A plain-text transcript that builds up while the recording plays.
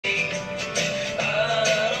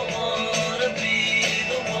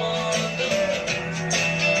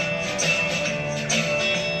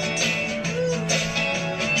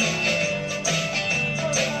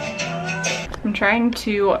trying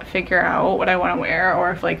to figure out what I want to wear, or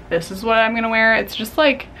if like this is what I'm gonna wear. It's just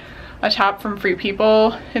like a top from Free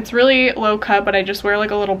People. It's really low cut, but I just wear like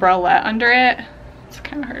a little bralette under it. It's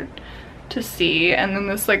kind of hard to see. And then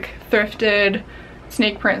this like thrifted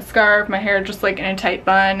snake print scarf, my hair just like in a tight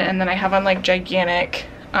bun, and then I have on like gigantic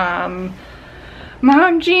mom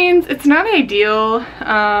jeans. It's not ideal,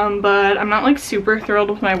 but I'm not like super thrilled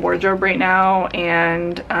with my wardrobe right now,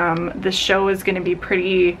 and this show is gonna be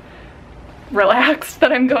pretty relaxed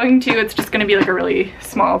that I'm going to. It's just gonna be like a really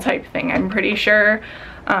small type thing, I'm pretty sure.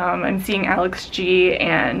 I'm seeing Alex G,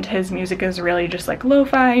 and his music is really just like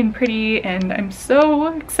lo-fi and pretty, and I'm so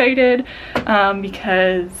excited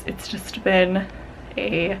because it's just been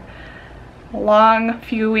a long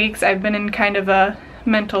few weeks. I've been in kind of a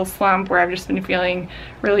mental slump where I've just been feeling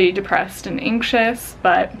really depressed and anxious,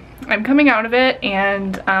 but I'm coming out of it,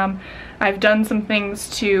 and I've done some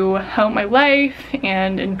things to help my life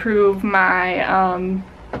and improve my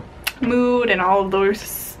mood and all of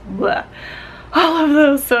those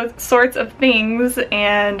sorts of things.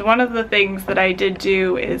 And one of the things that I did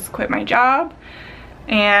do is quit my job,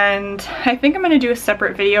 and I think I'm gonna do a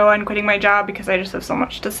separate video on quitting my job because I just have so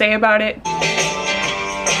much to say about it.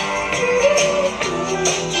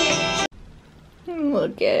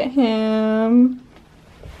 Look at him.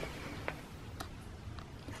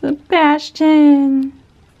 Sebastian.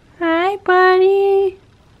 Hi, buddy.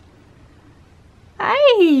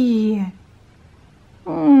 Hi.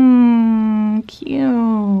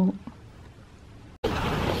 Cute.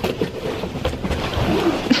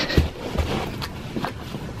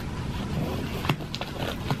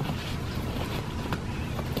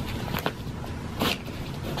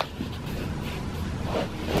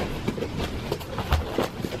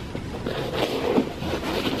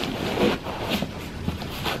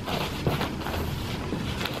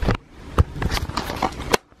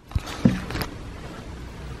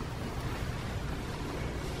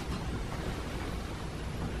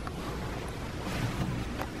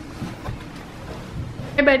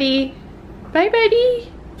 Bye, buddy. Bye,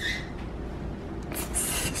 buddy.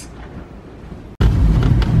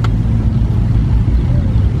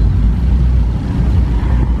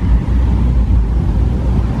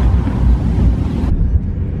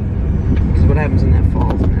 Because what happens in that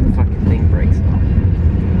falls and that fucking thing breaks off.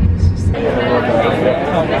 It's just like...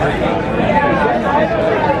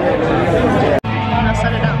 Now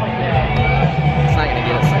set it up. It's not gonna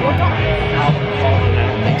get us there. I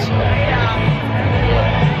don't think so.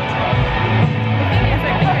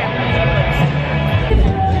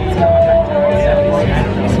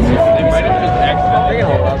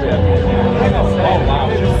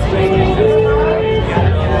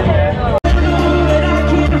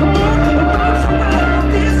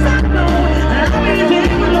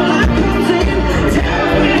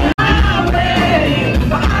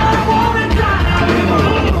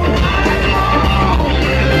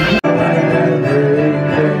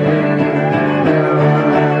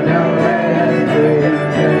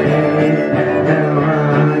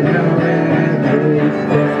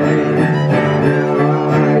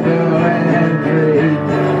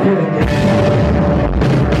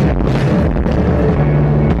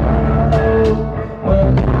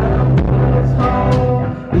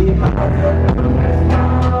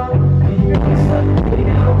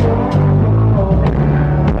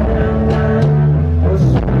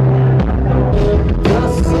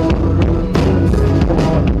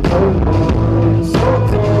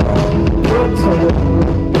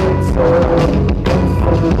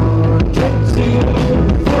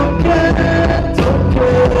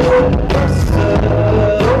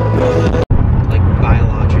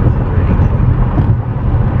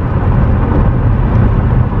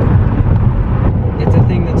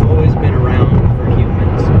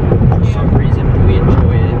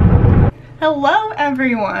 Hello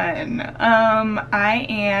everyone.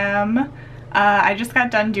 I just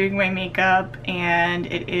got done doing my makeup, and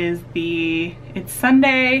it's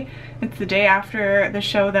Sunday. It's the day after the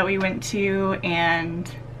show that we went to,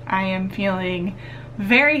 and I am feeling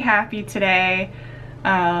very happy today.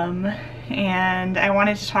 And I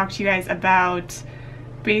wanted to talk to you guys about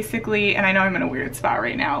basically, and I know I'm in a weird spot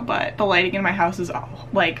right now, but the lighting in my house is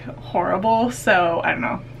like horrible, so I don't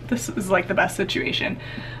know. This is like the best situation.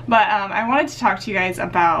 But I wanted to talk to you guys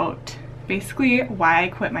about basically why I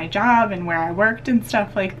quit my job and where I worked and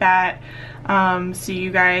stuff like that, so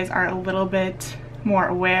you guys are a little bit more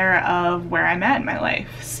aware of where I'm at in my life.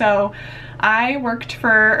 So I worked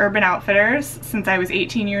for Urban Outfitters since I was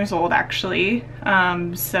 18 years old, actually.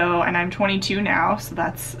 And I'm 22 now, so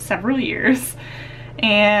that's several years.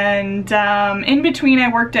 And in between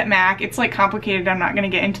I worked at Mac. It's like complicated, I'm not gonna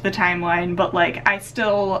get into the timeline, but like I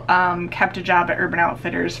still kept a job at Urban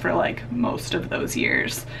Outfitters for like most of those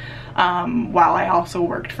years, while I also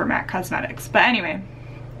worked for Mac Cosmetics. But anyway,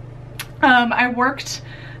 I worked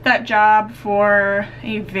that job for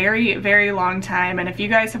a very, very long time, and if you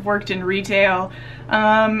guys have worked in retail,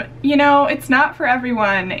 you know, it's not for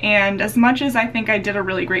everyone. And as much as I think I did a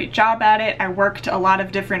really great job at it, I worked a lot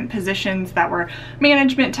of different positions that were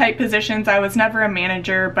management type positions. I was never a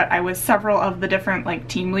manager, but I was several of the different like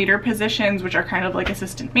team leader positions, which are kind of like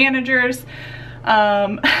assistant managers.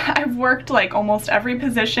 I've worked like almost every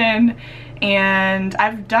position, and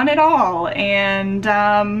I've done it all, and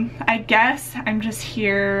I guess I'm just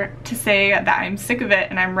here to say that I'm sick of it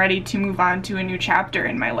and I'm ready to move on to a new chapter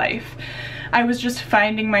in my life. I was just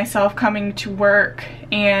finding myself coming to work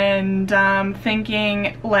and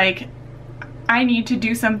thinking like, I need to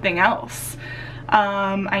do something else.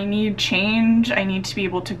 I need change, I need to be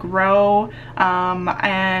able to grow,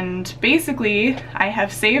 and basically I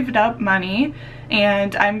have saved up money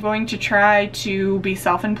and I'm going to try to be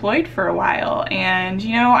self-employed for a while. And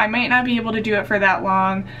you know, I might not be able to do it for that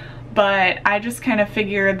long, but I just kind of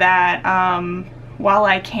figured that while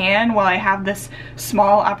I have this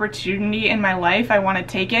small opportunity in my life, I want to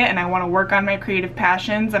take it and I want to work on my creative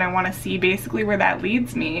passions, and I want to see basically where that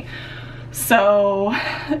leads me. So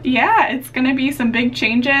yeah, it's gonna be some big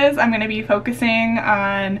changes. I'm gonna be focusing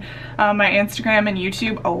on my Instagram and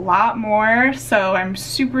YouTube a lot more, so I'm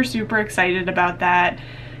super, super excited about that.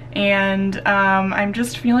 And I'm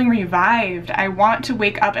just feeling revived. I want to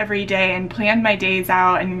wake up every day and plan my days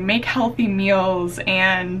out and make healthy meals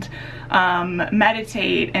and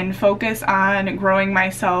meditate and focus on growing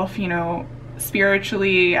myself, you know,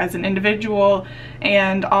 spiritually as an individual,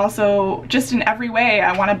 and also just in every way.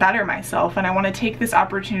 I want to better myself, and I want to take this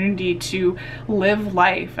opportunity to live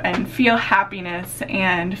life and feel happiness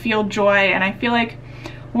and feel joy. And I feel like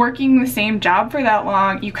working the same job for that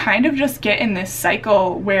long, you kind of just get in this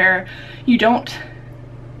cycle where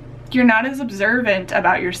you're not as observant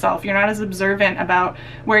about yourself, you're not as observant about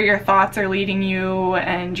where your thoughts are leading you,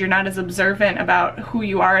 and you're not as observant about who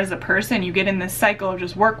you are as a person. You get in this cycle of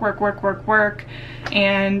just work, work, work, work, work,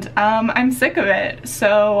 and I'm sick of it.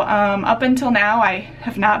 So up until now I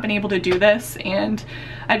have not been able to do this, and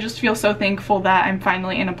I just feel so thankful that I'm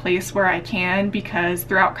finally in a place where I can, because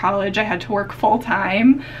throughout college I had to work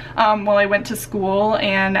full-time while I went to school,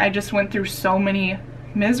 and I just went through so many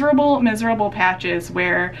miserable patches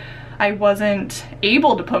where I wasn't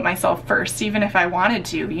able to put myself first, even if I wanted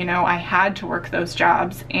to. You know, I had to work those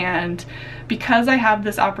jobs, and because I have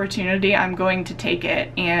this opportunity, I'm going to take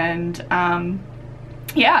it. And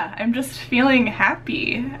yeah, I'm just feeling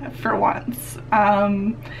happy for once.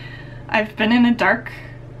 I've been in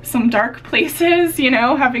some dark places, you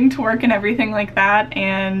know, having to work and everything like that,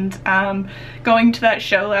 and going to that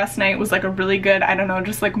show last night was like a really good, I don't know,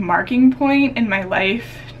 just like marking point in my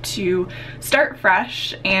life to start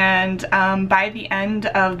fresh. And by the end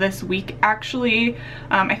of this week, actually,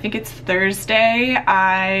 I think it's Thursday,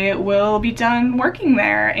 I will be done working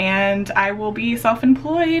there, and I will be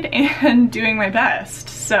self-employed and doing my best.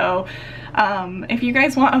 So if you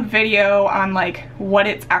guys want a video on like what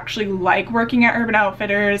it's actually like working at Urban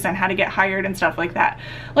Outfitters and how to get hired and stuff like that,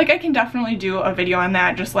 like I can definitely do a video on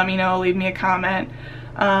that. Just let me know, leave me a comment.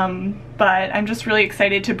 But I'm just really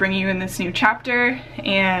excited to bring you in this new chapter.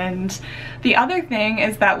 And the other thing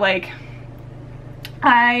is that like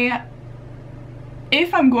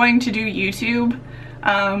if I'm going to do YouTube,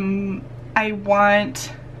 I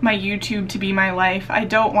want my YouTube to be my life. I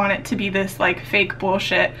don't want it to be this like fake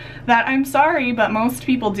bullshit that, I'm sorry, but most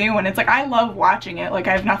people do. And it's like, I love watching it. Like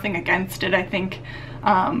I have nothing against it. I think,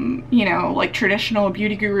 you know, like traditional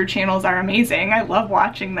beauty guru channels are amazing. I love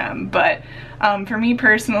watching them. But for me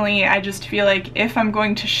personally, I just feel like if I'm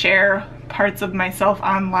going to share parts of myself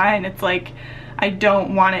online, it's like, I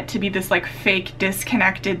don't want it to be this like fake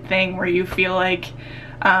disconnected thing where you feel like,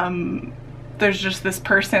 there's just this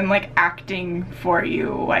person like acting for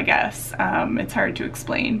you, I guess. It's hard to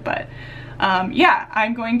explain, but yeah,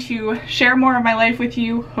 I'm going to share more of my life with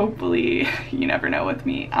you, hopefully. You never know with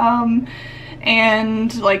me.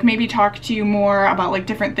 And like maybe talk to you more about like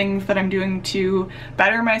different things that I'm doing to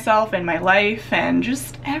better myself in my life and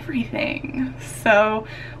just everything. So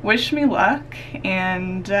wish me luck,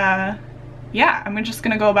 and yeah, I'm just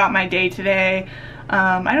gonna go about my day today.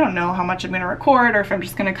 I don't know how much I'm gonna record or if I'm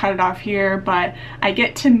just gonna cut it off here, but I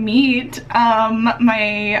get to meet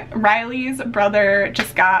my Riley's brother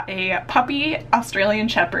just got a puppy Australian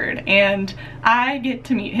Shepherd, and I get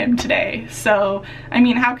to meet him today. So I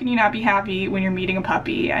mean, how can you not be happy when you're meeting a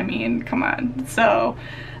puppy? I mean, come on. So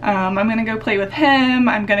I'm gonna go play with him.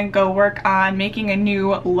 I'm gonna go work on making a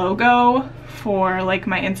new logo for like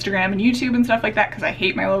my Instagram and YouTube and stuff like that, because I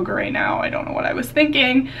hate my logo right now. I don't know what I was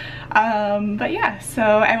thinking. But yeah, so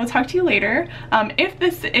I will talk to you later. If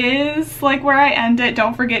this is like where I end it,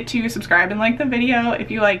 don't forget to subscribe and like the video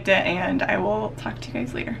if you liked it, and I will talk to you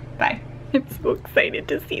guys later. Bye. I'm so excited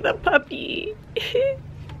to see the puppy.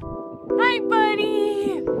 Hi,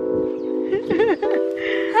 buddy.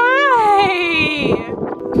 Hi.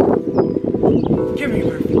 Come here,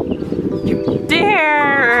 Murphy.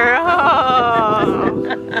 There. Oh.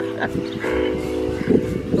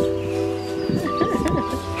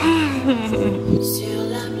 Still